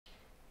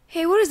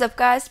Hey, what is up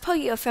guys?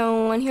 Puggy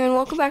Family One here and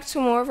welcome back to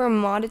more of our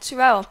modded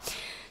survival.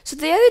 So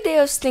the other day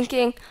I was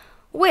thinking,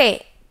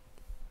 wait,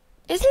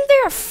 isn't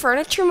there a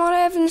furniture mod I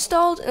have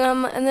installed?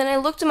 And then I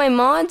looked at my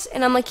mods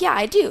and I'm like, yeah,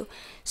 I do.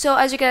 So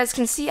as you guys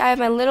can see, I have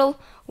my little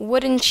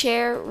wooden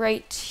chair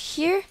right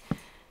here.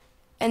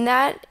 And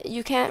that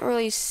you can't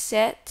really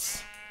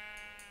sit,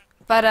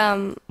 but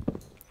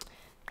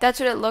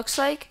that's what it looks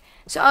like.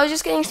 So I was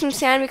just getting some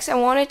sand because I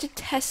wanted to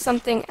test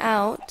something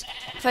out.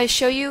 If I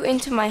show you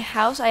into my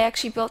house, I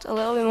actually built a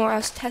little bit more. I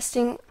was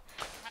testing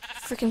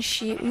freaking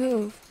sheep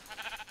move.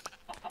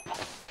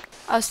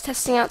 I was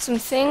testing out some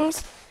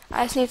things.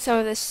 I just need some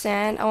of this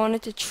sand. I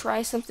wanted to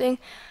try something.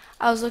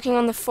 I was looking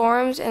on the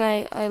forums and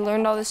I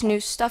learned all this new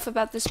stuff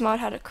about this mod,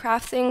 how to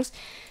craft things.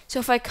 So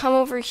if I come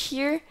over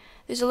here,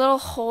 there's a little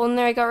hole in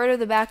there. I got rid of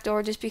the back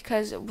door just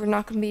because we're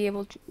not going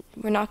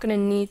to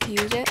need to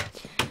use it.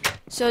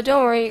 So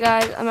don't worry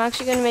guys, I'm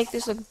actually going to make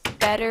this look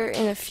better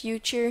in the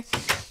future.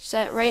 So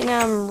that right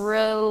now I'm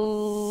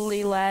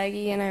really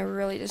laggy and I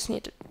really just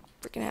need to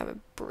freaking have a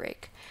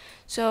break.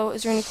 So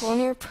is there any coal in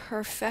here?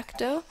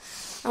 Perfecto.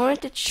 I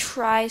wanted to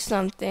try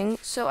something.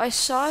 So I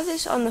saw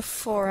this on the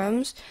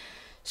forums.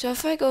 So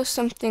if I go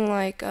something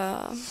like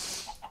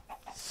this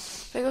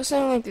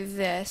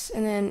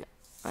and then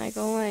I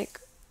go like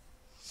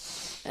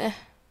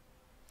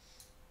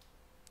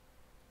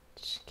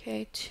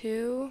okay,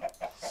 2.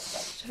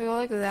 So if I go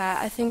like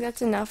that, I think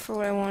that's enough for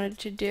what I wanted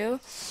to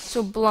do.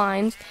 So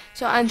blinds.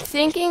 So I'm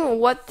thinking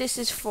what this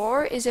is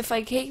for is if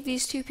I take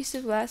these 2 pieces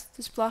of glass,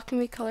 this block can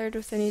be colored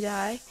with any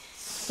dye.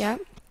 Yeah.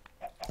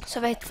 So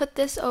if I put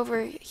this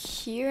over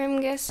here, I'm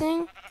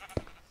guessing,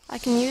 I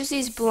can use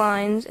these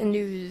blinds and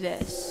do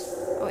this.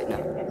 Oh wait, no,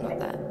 not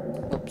that.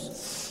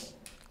 Oops.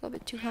 A little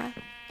bit too high.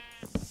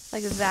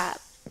 Like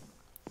that.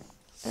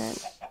 And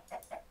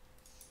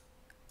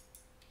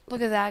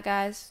look at that,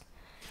 guys.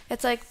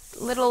 It's like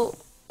little,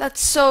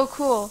 that's so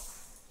cool.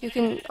 You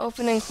can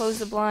open and close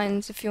the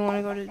blinds if you want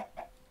to go to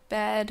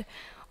bed,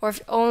 or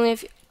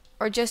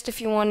or just if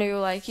you want to,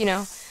 like, you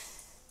know,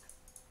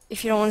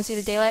 if you don't want to see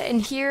the daylight.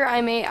 And here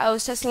I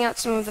was testing out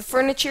some of the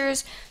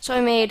furnitures, so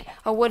I made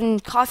a wooden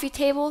coffee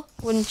table,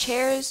 wooden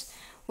chairs,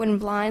 wooden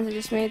blinds, I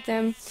just made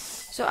them.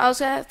 So I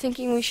was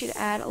thinking we should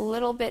add a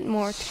little bit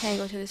more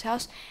tango to this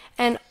house.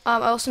 And I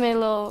also made a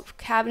little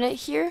cabinet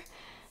here.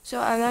 So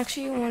I'm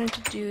actually wanting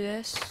to do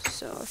this.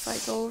 So if I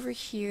go over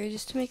here,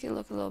 just to make it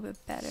look a little bit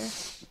better.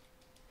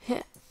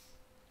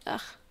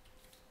 Ugh.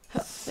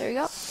 There we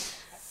go.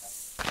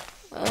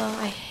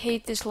 I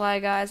hate this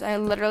lag, guys. I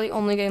literally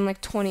only getting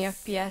like 20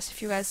 FPS.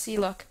 If you guys see,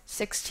 look,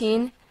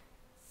 16,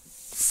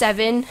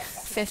 7,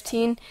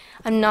 15.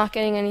 I'm not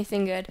getting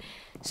anything good.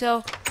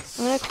 So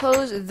I'm going to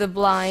close the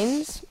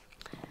blinds,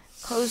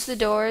 close the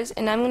doors,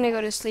 and I'm going to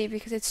go to sleep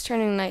because it's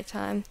turning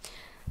nighttime.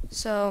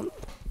 So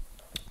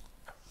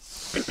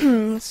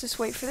let's just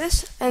wait for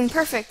this. And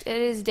perfect. It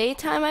is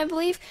daytime, I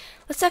believe.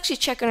 Let's actually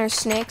check on our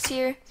snakes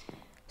here.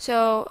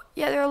 So,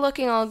 yeah, they're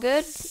looking all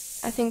good.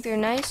 I think they're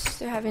nice.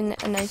 They're having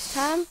a nice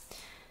time.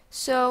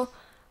 So,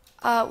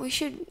 we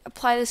should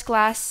apply this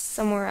glass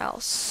somewhere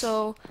else.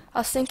 So, I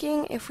was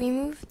thinking if we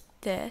move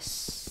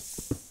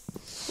this,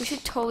 we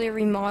should totally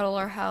remodel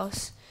our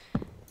house.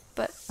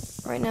 But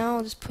right now,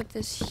 I'll just put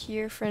this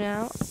here for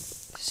now,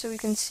 so we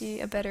can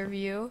see a better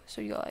view. So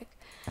you go like,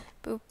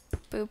 boop,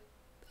 boop,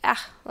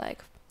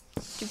 like,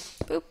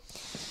 boop,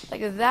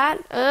 like that.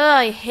 Ugh,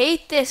 I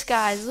hate this,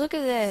 guys. Look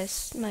at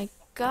this. My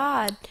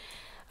God.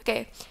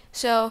 Okay,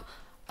 so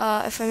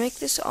if I make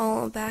this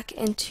all back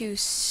into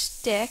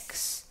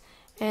sticks,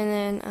 and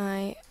then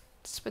I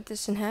split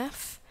this in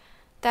half,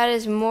 that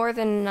is more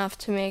than enough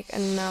to make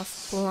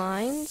enough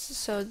blinds.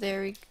 So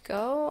there we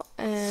go.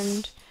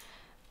 And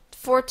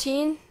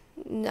 14.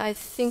 I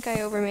think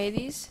I overmade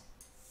these.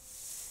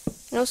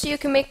 And also you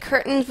can make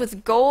curtains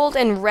with gold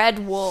and red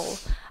wool.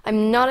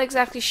 I'm not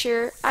exactly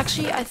sure.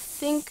 Actually, I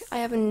think I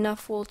have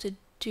enough wool to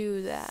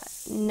do that.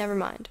 Never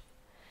mind.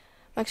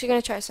 I'm actually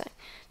going to try something.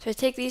 So I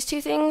take these 2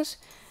 things,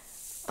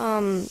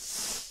 and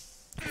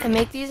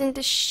make these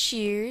into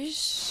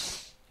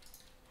shears.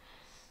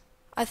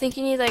 I think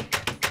you need,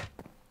 like,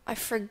 I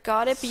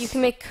forgot it, but you can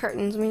make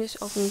curtains. Let me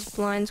just open these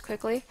blinds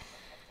quickly.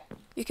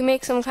 You can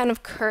make some kind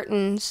of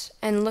curtains,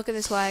 and look at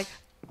this lag.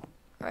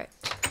 Alright.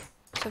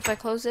 So if I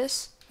close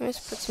this, let me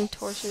just put some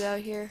torches out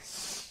here.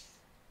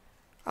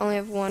 I only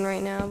have 1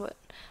 right now, but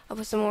I'll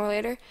put some more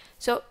later.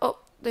 So, oh,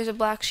 there's a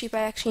black sheep. I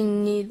actually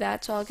need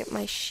that, so I'll get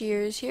my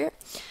shears here.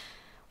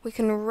 We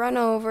can run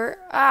over.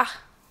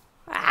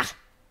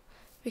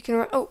 We can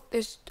run. Oh,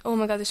 oh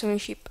my God, there's so many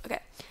sheep. Okay,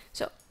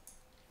 so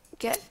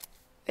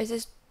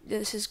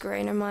this is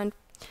gray, never mind.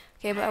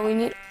 Okay, but we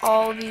need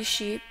all these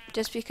sheep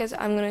just because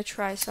I'm gonna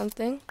try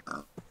something.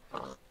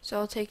 So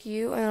I'll take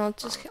you, and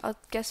I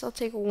guess I'll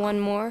take 1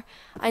 more.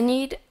 I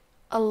need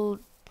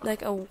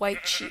like a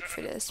white sheep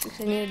for this because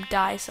I need to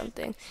dye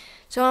something.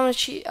 So how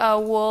much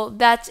wool?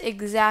 That's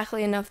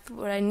exactly enough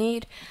what I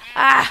need.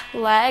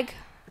 Lag.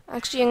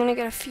 Actually, I'm gonna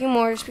get a few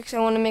more just because I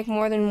want to make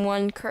more than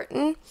 1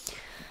 curtain.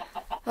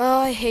 Oh,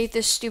 I hate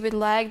this stupid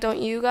lag.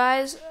 Don't you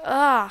guys?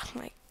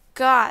 My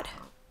God.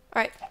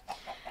 Alright.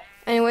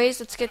 Anyways,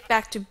 let's get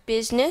back to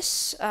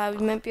business. We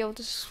might be able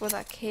to explore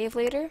that cave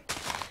later.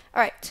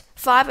 Alright,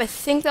 5. I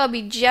think that'll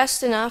be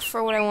just enough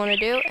for what I want to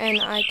do, and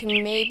I can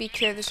maybe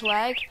cure this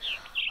lag.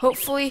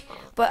 Hopefully,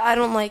 but I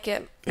don't like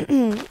it.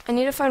 I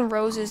need to find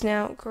roses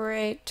now.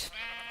 Great.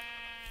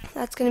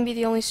 That's going to be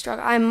the only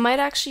struggle. I might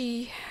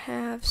actually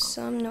have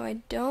some. No, I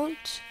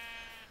don't.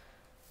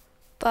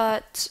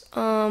 But,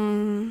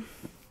 there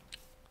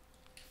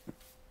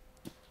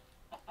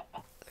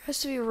has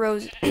to be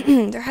roses.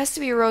 There has to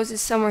be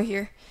roses somewhere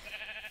here.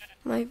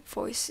 My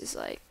voice is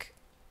like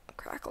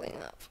crackling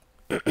up.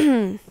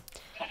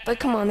 But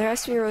come on, there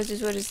has to be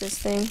roses. What is this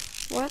thing?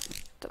 What?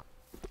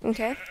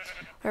 Okay,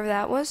 whatever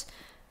that was.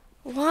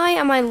 Why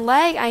am I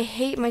lag? I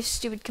hate my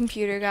stupid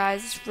computer,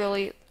 guys. It's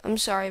really, I'm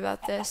sorry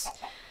about this.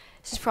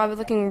 This is probably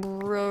looking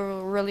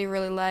really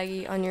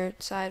laggy on your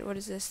side. What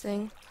is this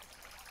thing?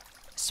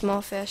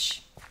 Small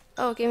fish.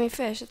 Oh, it gave me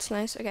fish. That's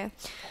nice. Okay.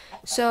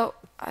 So,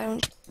 I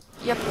don't...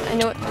 Yep, I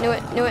knew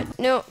it.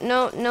 No,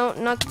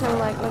 not the time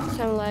lag. Not the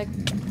time lag.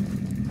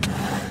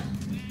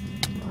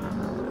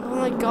 Oh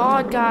my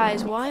god,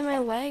 guys. Why am I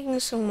lagging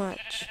so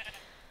much?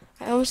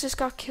 I almost just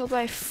got killed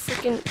by a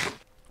freaking...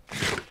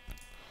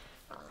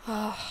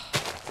 Oh.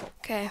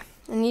 Okay.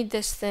 I need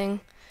this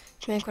thing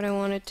to make what I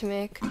wanted to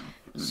make.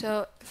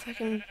 So, if I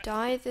can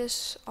dye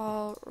this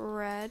all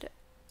red.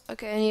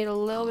 Okay, I need a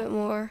little bit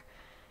more.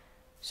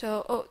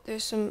 So, oh,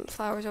 there's some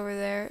flowers over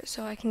there,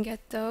 so I can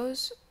get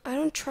those. I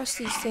don't trust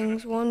these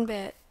things one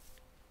bit.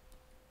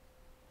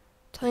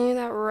 I'm telling you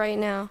that right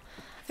now.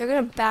 They're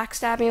gonna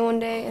backstab me one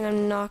day, and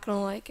I'm not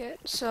gonna like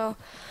it. So,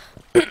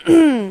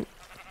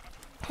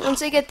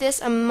 once I get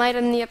this, I might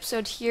end the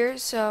episode here.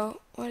 So,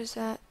 what is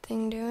that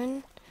thing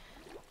doing?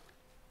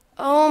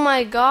 Oh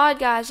my god,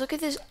 guys, look at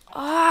this.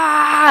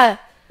 Ah!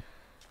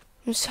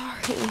 I'm sorry.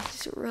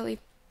 It's really...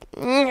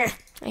 I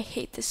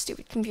hate this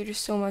stupid computer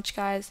so much,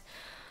 guys.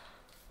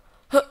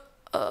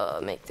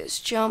 Make this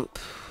jump.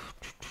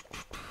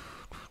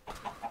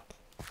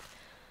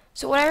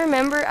 So what I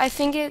remember, I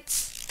think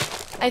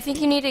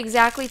you need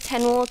exactly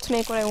 10 wool to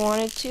make what I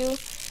wanted to.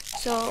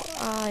 So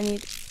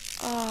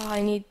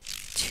I need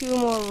 2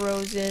 more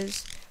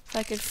roses. If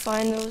I could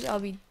find those, I'll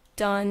be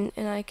done,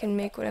 and I can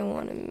make what I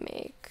want to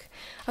make.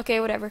 Okay,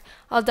 whatever.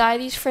 I'll dye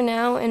these for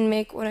now and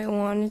make what I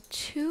wanted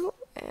to.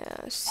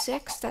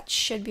 6, that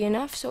should be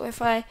enough. So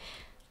if I...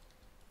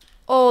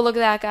 Oh, look at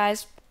that,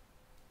 guys.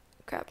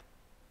 Crap.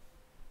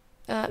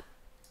 What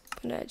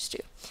did I just do?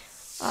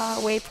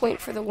 Waypoint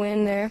for the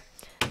win there.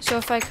 So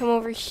if I come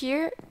over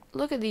here,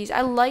 look at these.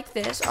 I like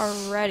this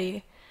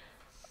already.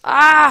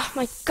 Ah,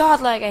 my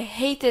god, lag. I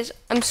hate this.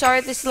 I'm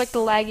sorry, this is like the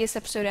laggiest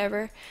episode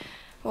ever.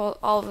 Well,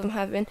 all of them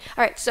have been.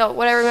 Alright, so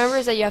what I remember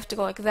is that you have to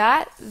go like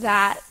that, and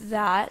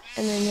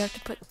then you have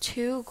to put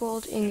 2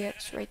 gold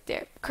ingots right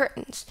there.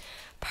 Curtains.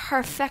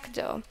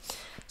 Perfecto.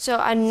 So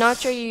I'm not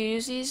sure you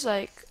use these,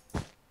 like,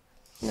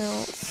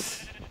 no.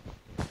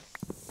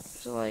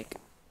 So, like,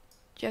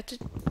 you have to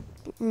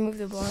remove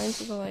the blinds,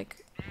 so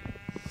like,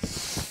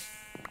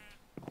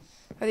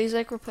 are these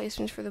like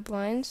replacements for the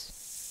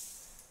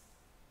blinds?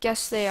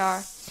 Guess they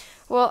are.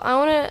 Well, I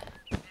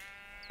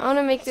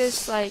wanna make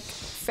this like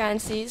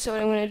fancy, so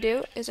what I'm gonna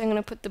do is I'm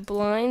gonna put the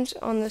blinds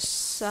on the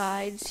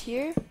sides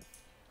here.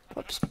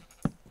 Whoops.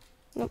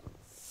 Nope.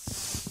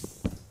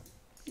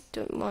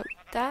 Don't want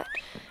that.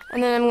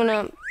 And then I'm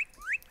gonna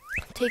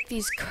take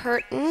these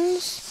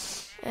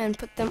curtains and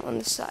put them on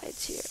the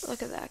sides here.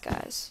 Look at that,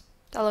 guys.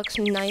 That looks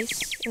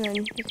nice. And then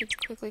you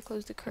could quickly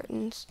close the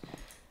curtains.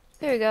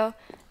 There we go.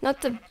 Not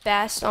the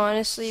best,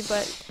 honestly,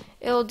 but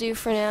it'll do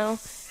for now.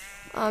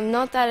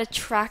 Not that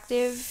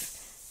attractive.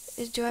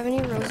 Do I have any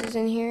roses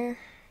in here?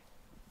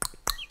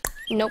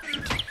 Nope.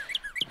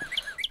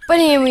 But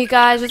anyway,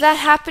 guys, with that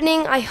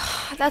happening,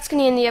 that's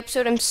going to end the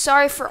episode. I'm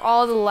sorry for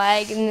all the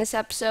lag in this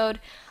episode.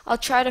 I'll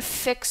try to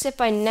fix it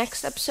by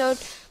next episode.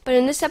 But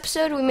in this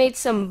episode, we made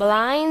some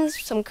blinds,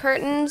 some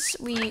curtains.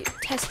 We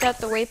tested out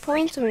the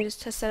waypoints. Let me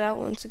just test that out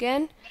once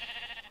again.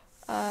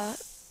 I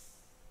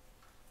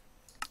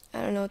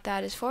don't know what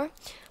that is for.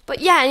 But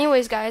yeah,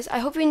 anyways, guys, I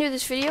hope you enjoyed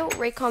this video.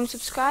 Rate, comment,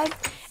 subscribe.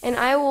 And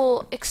I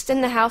will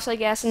extend the house, I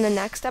guess, in the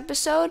next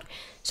episode.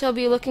 So I'll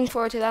be looking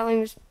forward to that. Let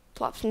me just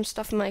plop some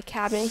stuff in my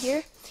cabinet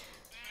here.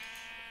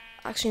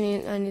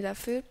 Actually, I need that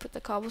food. Put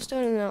the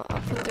cobblestone, and then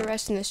I'll put the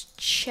rest in this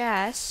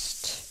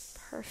chest.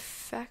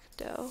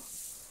 Perfecto.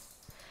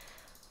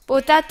 But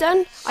with that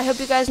done, I hope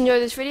you guys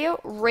enjoyed this video.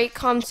 Rate,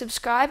 comment,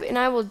 subscribe, and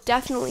I will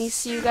definitely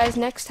see you guys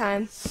next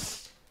time.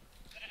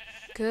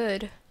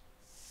 Good.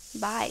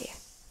 Bye.